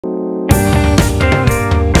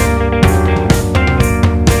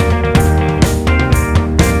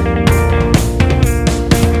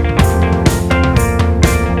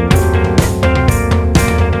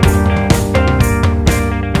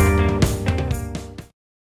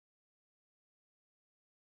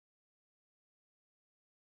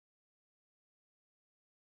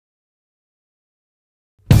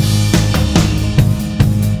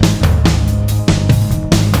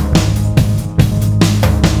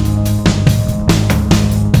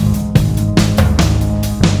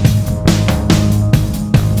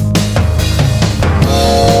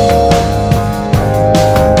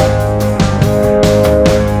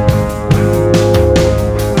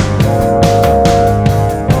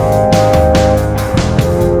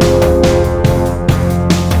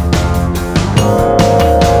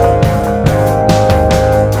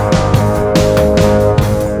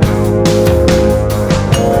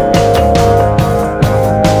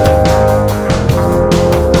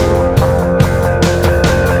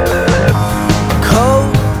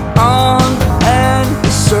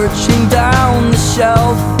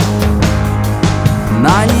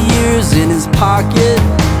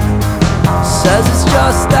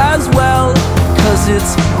just as well, 'cause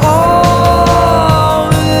it's all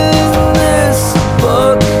in this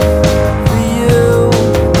book for you.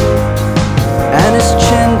 And his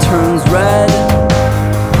chin turns red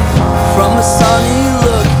from a sunny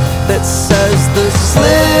look that says the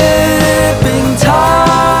slipping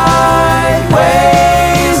tide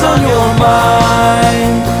weighs on your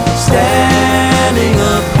mind, standing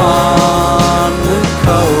upon the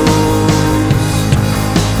coast.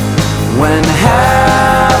 When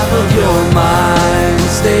half of your mind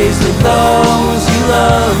stays with those you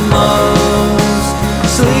love most,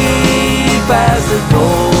 sleep as a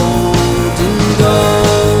golden ghost.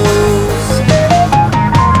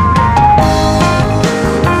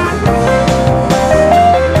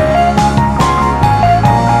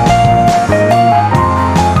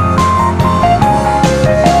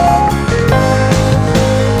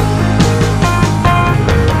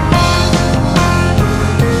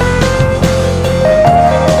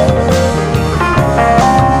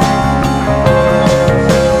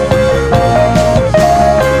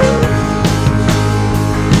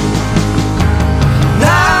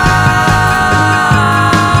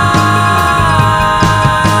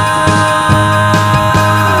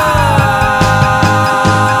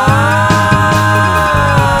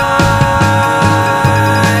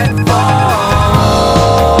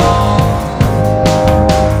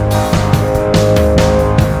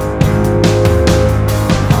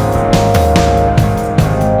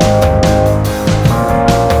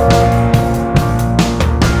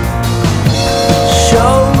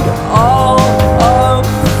 Showed all of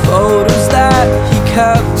the photos that he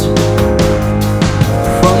kept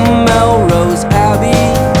from Melrose Abbey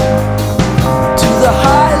to the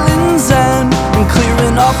Highlands, and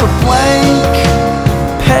clearing off a blank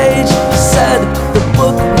page, he said the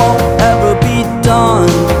book won't ever be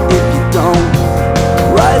done if you don't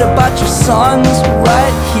write about your sons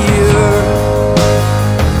right here.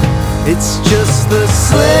 It's just the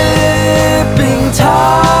slipping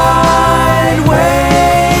tide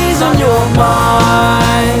weighs on your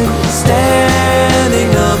mind,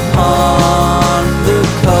 standing upon the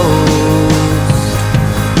coast.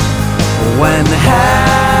 When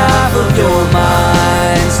half of your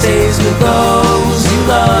mind stays with those you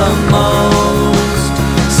love most,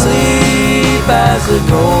 sleep as a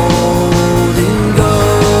ghost.